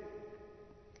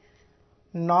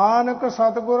 ਨਾਨਕ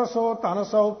ਸਤਿਗੁਰ ਸੋ ਧਨ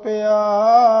ਸਉਪਿਆ,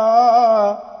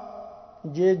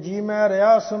 ਜੇ ਜੀ ਮੈਂ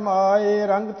ਰਿਆ ਸਮਾਏ।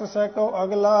 ਰੰਗ ਤਸੈ ਕਉ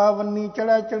ਅਗਲਾ, ਵੰਨੀ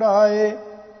ਚੜ੍ਹੈ ਚੜਾਏ।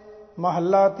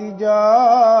 ਮਹੱਲਾ ਤੀਜਾ।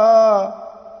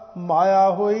 ਮਾਇਆ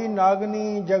ਹੋਈ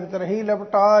ਨਾਗਨੀ, ਜਗਤ ਰਹੀ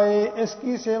ਲਪਟਾਏ। ਇਸ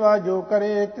ਕੀ ਸੇਵਾ ਜੋ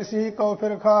ਕਰੇ, ਤਿਸੀ ਕਉ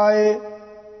ਫਿਰ ਖਾਏ।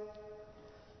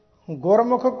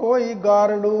 ਗੁਰਮੁਖ ਕੋਈ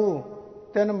ਗਾਰੜੂ,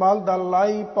 ਤਿਨ ਮਲ ਦਲ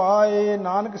ਲਾਈ ਪਾਏ।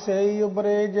 ਨਾਨਕ ਸੇਈ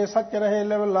ਉਬਰੇ, ਜੇ ਸੱਚ ਰਹੇ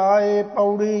ਲਿਵ ਲਾਏ।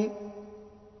 ਪੌੜੀ।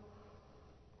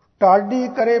 ਢਾਡੀ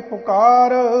ਕਰੇ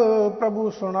ਪੁਕਾਰ, ਪ੍ਰਭੂ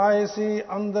ਸੁਣਾਏ ਸੀ।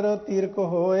 ਅੰਦਰ ਤੀਰਕ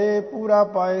ਹੋਏ, ਪੂਰਾ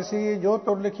ਪਾਏ ਸੀ। ਜੋ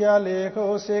ਤੁਰ ਲਿਖਿਆ ਲੇਖ,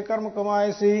 ਸੇ ਕਰਮ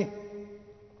ਕਮਾਏ ਸੀ।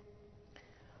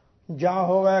 ਜਾਂ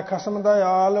ਹੋਵੈ ਖਸਮ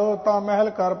ਦਇਆਲ, ਤਾਂ ਮਹਿਲ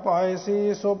ਕਰ ਪਾਏ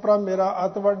ਸੀ। ਸੋ ਪ੍ਰਭ ਮੇਰਾ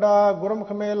ਅਤ ਵੱਡਾ,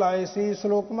 ਗੁਰਮੁਖ ਮੇ ਲਾਏ ਸੀ।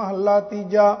 ਸ਼ਲੋਕ ਮਹੱਲਾ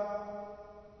ਤੀਜਾ।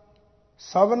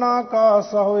 ਸਭਨਾ ਕਾ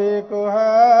ਸਹੁ ਏਕ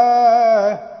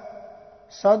ਹੈ,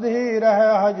 ਸਦ ਹੀ ਰਹਿ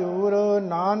ਹਜੂਰ।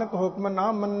 ਨਾਨਕ ਹੁਕਮ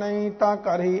ਨਾ ਮੰਨਈ, ਤਾਂ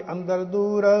ਘਰ ਹੀ ਅੰਦਰ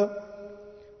ਦੂਰ।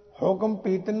 ਹੁਕਮ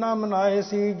ਪੀਤ ਨਾ ਮਨਾਏ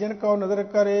ਸੀ, ਜਿਨ ਕਉ ਨਦਰ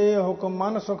ਕਰੇ। ਹੁਕਮ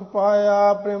ਮਨ ਸੁਖ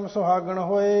ਪਾਇਆ, ਪ੍ਰੇਮ ਸੁਹਾਗਣ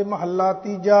ਹੋਏ। ਮਹੱਲਾ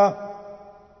ਤੀਜਾ।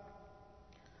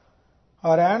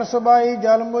 ਰੈਣ ਸਬਾਈ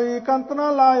ਜਲ ਮੁਈ, ਕੰਤ ਨਾ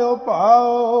ਲਾਇਓ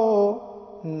ਭਾਓ।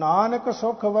 ਨਾਨਕ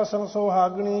ਸੁਖ ਵਸਨ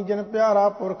ਸੁਹਾਗਣੀ, ਜਿਨ ਪਿਆਰਾ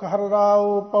ਪੁਰਖ ਹਰਿ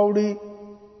ਰਾਉ। ਪੌੜੀ।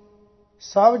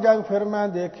 ਸਭ ਜਗ ਫਿਰ ਮੈਂ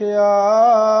ਦੇਖਿਆ,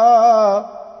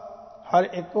 ਹਰ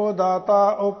ਇੱਕੋ ਦਾਤਾ।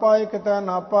 ਉਪਾਇ ਕਿਤੈ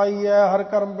ਨਾ ਪਾਈਐ, ਹਰ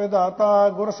ਕਰਮ ਵਿਧਾਤਾ।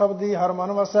 ਗੁਰ ਸ਼ਬਦੀ ਹਰ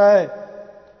ਮਨ ਵਸੈ,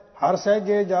 ਹਰ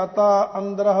ਸਹਿਜੇ ਜਾਤਾ।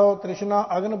 ਅੰਦਰਹੁ ਤ੍ਰਿਸ਼ਨਾ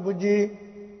ਅਗਨ ਬੁਝੀ,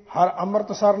 ਹਰ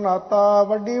ਅੰਮ੍ਰਿਤ ਸਰ ਨਾਤਾ।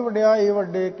 ਵੱਡੀ ਵਡਿਆਈ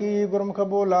ਵੱਡੇ ਕੀ, ਗੁਰਮੁਖ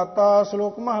ਬੋਲਾਤਾ।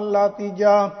 ਸ਼ਲੋਕ ਮਹੱਲਾ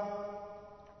ਤੀਜਾ।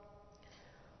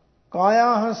 ਕਾਇਆ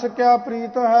ਹੰਸ ਕਿਆ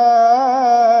ਪ੍ਰੀਤ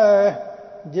ਹੈ,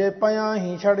 ਜੇ ਪਿਆ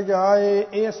ਹੀ ਛੜ ਜਾਏ।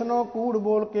 ਇਸ ਨੂੰ ਕੂੜ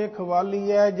ਬੋਲ ਕੇ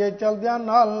ਖਵਾਲੀਐ, ਜੇ ਚਲਦਿਆਂ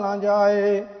ਨਾਲ ਨਾ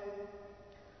ਜਾਏ।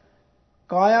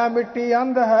 ਕਾਇਆ ਮਿੱਟੀ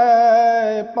ਅੰਧ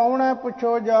ਹੈ, ਪੌਣੇ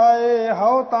ਪੁੱਛੋ ਜਾਏ।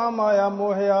 ਹਉ ਤਾਂ ਮਾਇਆ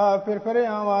ਮੋਹਿਆ, ਫਿਰ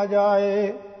ਆਵਾ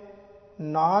ਜਾਏ।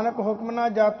 ਨਾਨਕ ਹੁਕਮ ਨਾ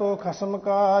ਜਾਤੋ ਖਸਮ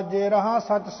ਕਾ, ਜੇ ਰਹਾ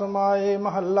ਸਚ ਸਮਾਏ।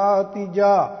 ਮਹੱਲਾ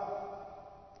ਤੀਜਾ।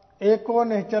 ਏਕੋ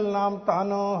ਨਿਹਚਲ ਨਾਮ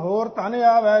ਧਨ, ਹੋਰ ਧਨ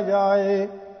ਆਵੈ ਜਾਏ।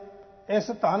 ਇਸ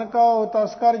ਧਨ ਕਉ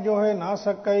ਤਸਕਰ ਜੋਹੇ ਨਾ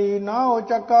ਸਕਈ, ਨਾ ਉਹ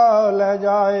ਚੱਕਾ ਲੈ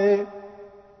ਜਾਏ।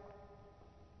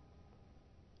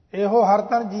 ਇਹੋ ਹਰ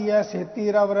ਤਨ ਜੀਐ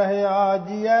ਸੇਤੀ ਰਵ ਰਹਿਆ,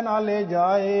 ਜੀਐ ਨਾ ਲੈ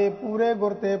ਜਾਏ। ਪੂਰੇ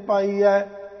ਗੁਰ ਤੇ ਪਾਈਐ,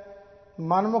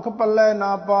 ਮਨਮੁਖ ਪੱਲੇ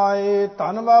ਨਾ ਪਾਏ।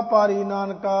 ਧਨ ਵਾਪਾਰੀ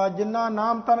ਨਾਨਕਾ, ਜਿਨਾ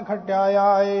ਨਾਮ ਤਨ ਖਟਿਆ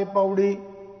ਆਏ। ਪੌੜੀ।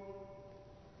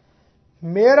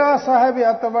 ਮੇਰਾ ਸਾਹਿਬ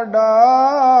ਅਤ ਵੱਡਾ,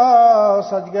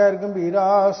 ਸਚ ਗੈਰ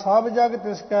ਗੰਭੀਰਾ। ਸਭ ਜਗ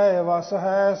ਤਿਸ ਕੈ ਵਸ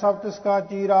ਹੈ, ਸਭ ਤਿਸ ਕਾ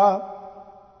ਚੀਰਾ।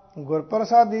 ਗੁਰ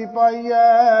ਪ੍ਰਸਾਦੀ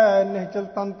ਪਾਈਐ, ਨਿਹਚਲ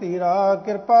ਤਨ ਧੀਰਾ।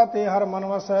 ਕਿਰਪਾ ਤੇ ਹਰ ਮਨ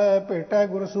ਵਸੈ, ਭੇਟੈ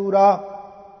ਗੁਰ ਸੂਰਾ।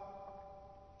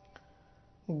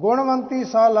 ਗੁਣਵੰਤੀ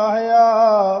ਸਾ ਲਾਹਿਆ,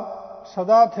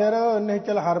 ਸਦਾ ਥਿਰ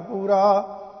ਨਿਹਚਲ ਹਰ ਪੂਰਾ।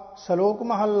 ਸ਼ਲੋਕ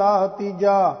ਮਹੱਲਾ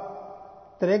ਤੀਜਾ।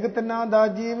 ਤ੍ਰਿਗ ਤਿਨਾ ਦਾ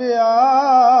ਜੀਵਿਆ,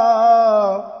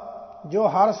 ਜੋ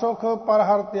ਹਰ ਸੁਖ ਪਰ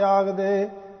ਹਰ ਤਿਆਗ ਦੇ।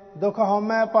 ਦੁਖ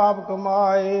ਹਉਮੈ ਪਾਪ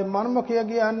ਕਮਾਏ, ਮਨਮੁਖ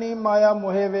ਅਗਿਆਨੀ ਮਾਇਆ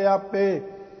ਮੋਹਿ ਵਿਆਪੇ।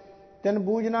 ਤਿਨ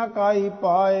ਬੂਝ ਨਾ ਕਾਈ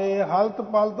ਪਾਏ, ਹਲਤ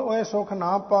ਪਲਤ ਓਏ ਸੁਖ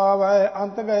ਨਾ ਪਾਵੈ।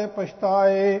 ਅੰਤ ਗਏ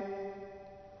ਪਛਤਾਏ।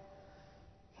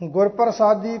 ਗੁਰ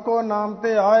ਪ੍ਰਸਾਦੀ ਕੋ ਨਾਮ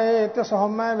ਤੇ ਆਏ, ਤਿਸ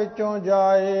ਹਉਮੈ ਵਿੱਚੋਂ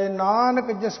ਜਾਏ।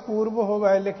 ਨਾਨਕ ਜਿਸ ਪੂਰਬ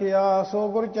ਹੋਵੈ ਲਿਖਿਆ, ਸੋ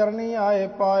ਗੁਰ ਚਰਨੀ ਆਏ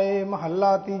ਪਾਏ।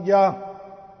 ਮਹੱਲਾ ਤੀਜਾ।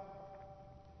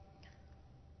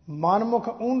 ਮਨਮੁਖ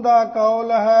ਊਂਦਾ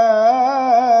ਕੌਲ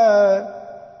ਹੈ,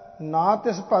 ਨਾ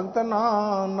ਤਿਸ ਭਗਤ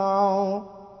ਨਾ ਨਾਉ।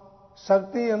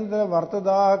 ਸ਼ਕਤੀ ਅੰਦਰ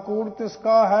ਵਰਤਦਾ, ਕੂੜ ਤਿਸ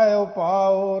ਕਾ ਹੈ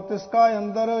ਉਪਾਉ। ਤਿਸ ਕਾ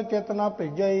ਅੰਦਰ ਚਿਤ ਨਾ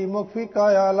ਭਿਜਈ, ਮੁਖ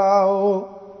ਫਿਕਾਇਆ ਲਾਓ।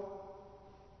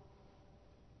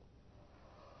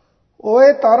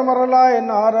 ਓਏ ਧਰਮ ਰਲਾਏ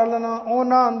ਨਾ ਰਲਨ,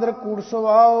 ਉਹਨਾਂ ਅੰਦਰ ਕੂੜ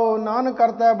ਸਵਾਓ। ਨਾਨਕ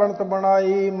ਕਰਤਾ ਬਣਤ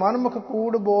ਬਣਾਈ, ਮਨਮੁਖ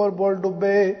ਕੂੜ ਬੋਲ ਬੋਲ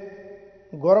ਡੁੱਬੇ।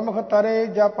 ਗੁਰਮੁਖ ਤਰੇ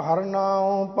ਜਪ ਹਰ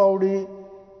ਨਾਉ। ਪੌੜੀ।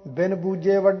 ਬਿਨ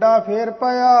ਬੂਝੇ ਵੱਡਾ ਫੇਰ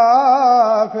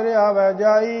ਪਿਆ, ਫਿਰ ਆਵੈ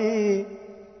ਜਾਈ।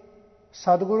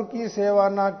 ਸਤਿਗੁਰ ਕੀ ਸੇਵਾ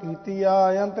ਨਾ ਕੀਤੀਆ,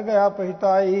 ਅੰਤ ਗਿਆ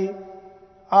ਪਛਤਾਈ।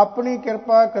 ਆਪਣੀ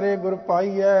ਕਿਰਪਾ ਕਰੇ ਗੁਰ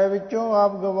ਪਾਈਐ, ਵਿੱਚੋਂ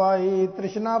ਆਪ ਗਵਾਈ।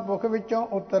 ਤ੍ਰਿਸ਼ਨਾ ਭੁਖ ਵਿੱਚੋਂ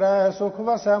ਉਤਰੈ, ਸੁਖ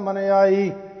ਵਸੈ ਮਨ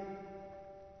ਆਈ।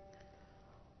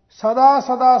 ਸਦਾ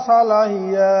ਸਦਾ ਸਾ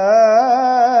ਲਾਹੀਐ,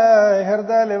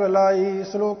 ਹਿਰਦੈ ਲਿਵ ਲਾਈ।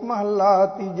 ਸ਼ਲੋਕ ਮਹੱਲਾ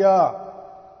ਤੀਜਾ।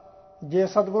 ਜੇ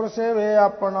ਸਤਿਗੁਰ ਸੇਵੇ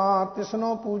ਆਪਣਾ,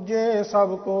 ਤਿਸਨੋ ਪੂਜੇ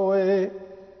ਸਭ ਕੋਏ।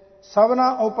 ਸਭਨਾ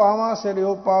ਉਪਾਵਾਂ ਸਿਰ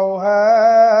ਉਪਾਉ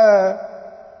ਹੈ,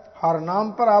 ਹਰ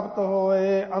ਨਾਮ ਪ੍ਰਾਪਤ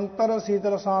ਹੋਏ। ਅੰਤਰ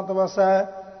ਸੀਤਲ ਸਾਂਤ ਵਸੈ,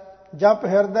 ਜਪ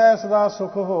ਹਿਰਦੈ ਸਦਾ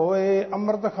ਸੁਖ ਹੋਏ।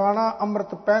 ਅੰਮ੍ਰਿਤ ਖਾਣਾ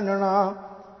ਅੰਮ੍ਰਿਤ ਪਹਿਨਣਾ,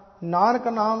 ਨਾਨਕ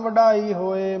ਨਾਮ ਵਡਾਈ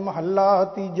ਹੋਏ। ਮਹੱਲਾ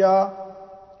ਤੀਜਾ।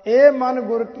 ਇਹ ਮਨ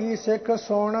ਗੁਰ ਕੀ ਸਿੱਖ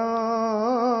ਸੁਣ,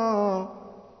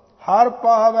 ਹਰ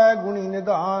ਪਾਵੈ ਗੁਣੀ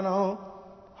ਨਿਧਾਨ।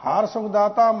 ਹਰ ਸੁਖ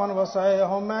ਦਾਤਾ ਮਨ ਵਸੈ,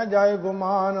 ਹਉਮੈ ਜਾਏ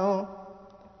ਗੁਮਾਨ।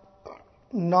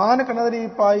 ਨਾਨਕ ਨਦਰੀ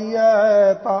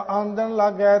ਪਾਈਐ, ਤਾਂ ਆਂਦਣ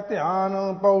ਲਾਗੈ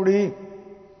ਧਿਆਨ। ਪੌੜੀ।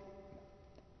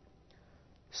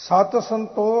 ਸਤ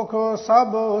ਸੰਤੋਖ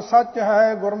ਸਭ ਸੱਚ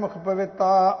ਹੈ, ਗੁਰਮੁਖ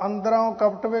ਪਵਿੱਤਾ। ਅੰਦਰੋਂ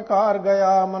ਕਪਟ ਵਿਕਾਰ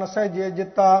ਗਿਆ, ਮਨ ਸਹਿਜੇ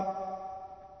ਜਿੱਤਾ।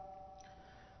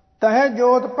 ਤਹਿ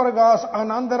ਜੋਤ ਪ੍ਰਗਾਸ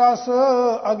ਆਨੰਦ ਰਸ,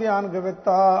 ਅਗਿਆਨ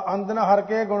ਗਵਿੱਤਾ। ਅੰਦਨ ਹਰ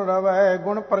ਕੇ ਗੁਣ ਰਵੈ,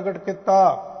 ਗੁਣ ਪ੍ਰਗਟ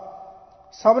ਕੀਤਾ।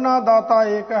 ਸਭਨਾ ਦਾਤਾ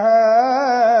ਏਕ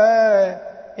ਹੈ,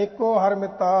 ਏਕੋ ਹਰ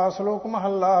ਮਿਤਾ। ਸ਼ਲੋਕ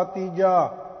ਮਹੱਲਾ ਤੀਜਾ।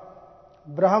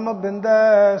 ਬ੍ਰਹਮ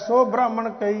ਬਿੰਦੈ ਸੋ ਬ੍ਰਾਹਮਣ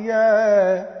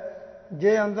ਕਹੀਐ,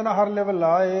 ਜੇ ਅੰਦਨ ਹਰ ਲਿਵ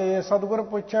ਲਾਏ। ਸਤਿਗੁਰ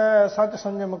ਪੁੱਛੈ ਸਚ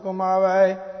ਸੰਜਮ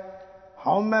ਕਮਾਵੈ,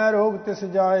 ਹਉਮੈ ਰੋਗ ਤਿਸ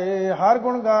ਜਾਏ। ਹਰ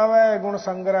ਗੁਣ ਗਾਵੈ ਗੁਣ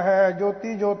ਸੰਗ੍ਰਹਿ,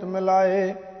 ਜੋਤੀ ਜੋਤ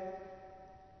ਮਿਲਾਏ।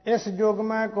 ਇਸ ਜੁਗ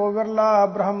ਮੈਂ ਕੋ ਵਿਰਲਾ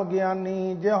ਬ੍ਰਹਮ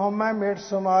ਗਿਆਨੀ, ਜੇ ਹਉਮੈ ਮੇਟ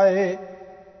ਸਮਾਏ।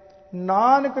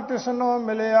 ਨਾਨਕ ਤਿਸਨੋ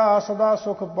ਮਿਲਿਆ ਸਦਾ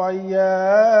ਸੁਖ ਪਾਈਐ,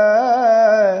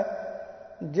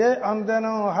 ਜੇ ਅੰਦਨ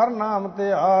ਹਰ ਨਾਮ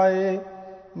ਤੇ ਆਏ।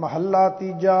 ਮਹੱਲਾ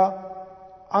ਤੀਜਾ।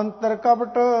 ਅੰਤਰ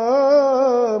ਕਪਟ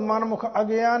ਮਨਮੁਖ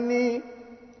ਅਗਿਆਨੀ,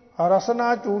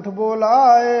 ਰਸਨਾ ਝੂਠ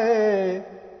ਬੋਲਾਏ।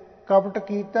 ਕਪਟ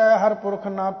ਕੀਤੈ ਹਰ ਪੁਰਖ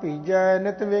ਨਾ ਭੀਜੈ,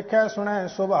 ਨਿਤ ਵੇਖੈ ਸੁਣੈ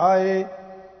ਸੁਭਾਏ।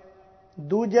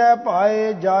 ਦੂਜੈ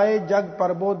ਭਾਏ ਜਾਏ ਜਗ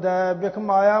ਪਰਬੋਧੈ, ਬਿਖ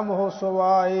ਮਾਇਆ ਮੋਹ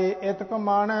ਸੁਵਾਏ। ਇਤ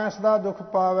ਕਮਾਣੈ ਸਦਾ ਦੁਖ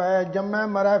ਪਾਵੈ, ਜੰਮੈ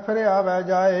ਮਰੈ ਫਿਰ ਆਵੈ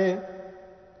ਜਾਏ।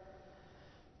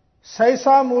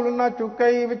 ਸੈਸਾ ਮੂਲ ਨਾ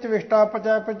ਚੁਕਈ, ਵਿੱਚ ਵਿਸ਼ਟਾ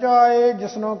ਪਚੈ ਪਚਾਏ।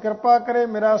 ਜਿਸਨੋ ਕਿਰਪਾ ਕਰੇ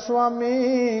ਮੇਰਾ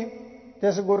ਸੁਆਮੀ,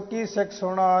 ਤਿਸ ਗੁਰ ਕੀ ਸਿੱਖ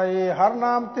ਸੁਣਾਏ। ਹਰ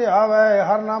ਨਾਮ ਧਿਆਵੈ,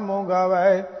 ਹਰ ਨਾਮੋ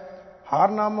ਗਾਵੈ, ਹਰ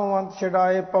ਨਾਮੋ ਅੰਤ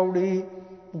ਛਡਾਏ। ਪੌੜੀ।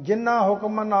 ਜਿਨ੍ਹਾਂ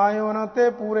ਹੁਕਮ ਨਾਇਓਨ ਤੇ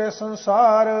ਪੂਰੇ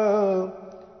ਸੰਸਾਰ।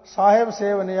 ਸਾਹਿਬ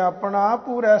ਸੇਵਨ ਆਪਣਾ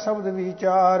ਪੂਰੇ ਸ਼ਬਦ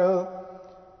ਵਿਚਾਰ।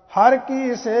 ਹਰ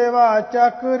ਕੀ ਸੇਵਾ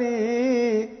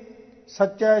ਚੱਕਰੀ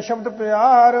ਸੱਚੇ ਸ਼ਬਦ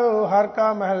ਪਿਆਰ। ਹਰ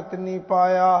ਕਾ ਮਹਿਲ ਤਿਨੀ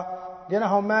ਪਾਇਆ ਜਿਨ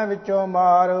ਹਉਮੈ ਵਿੱਚੋਂ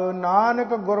ਮਾਰ।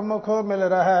 ਨਾਨਕ ਗੁਰਮੁਖ ਮਿਲ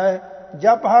ਰਹਿ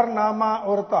ਜਪ ਹਰ ਨਾਮਾ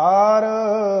ਉਰ ਧਾਰ।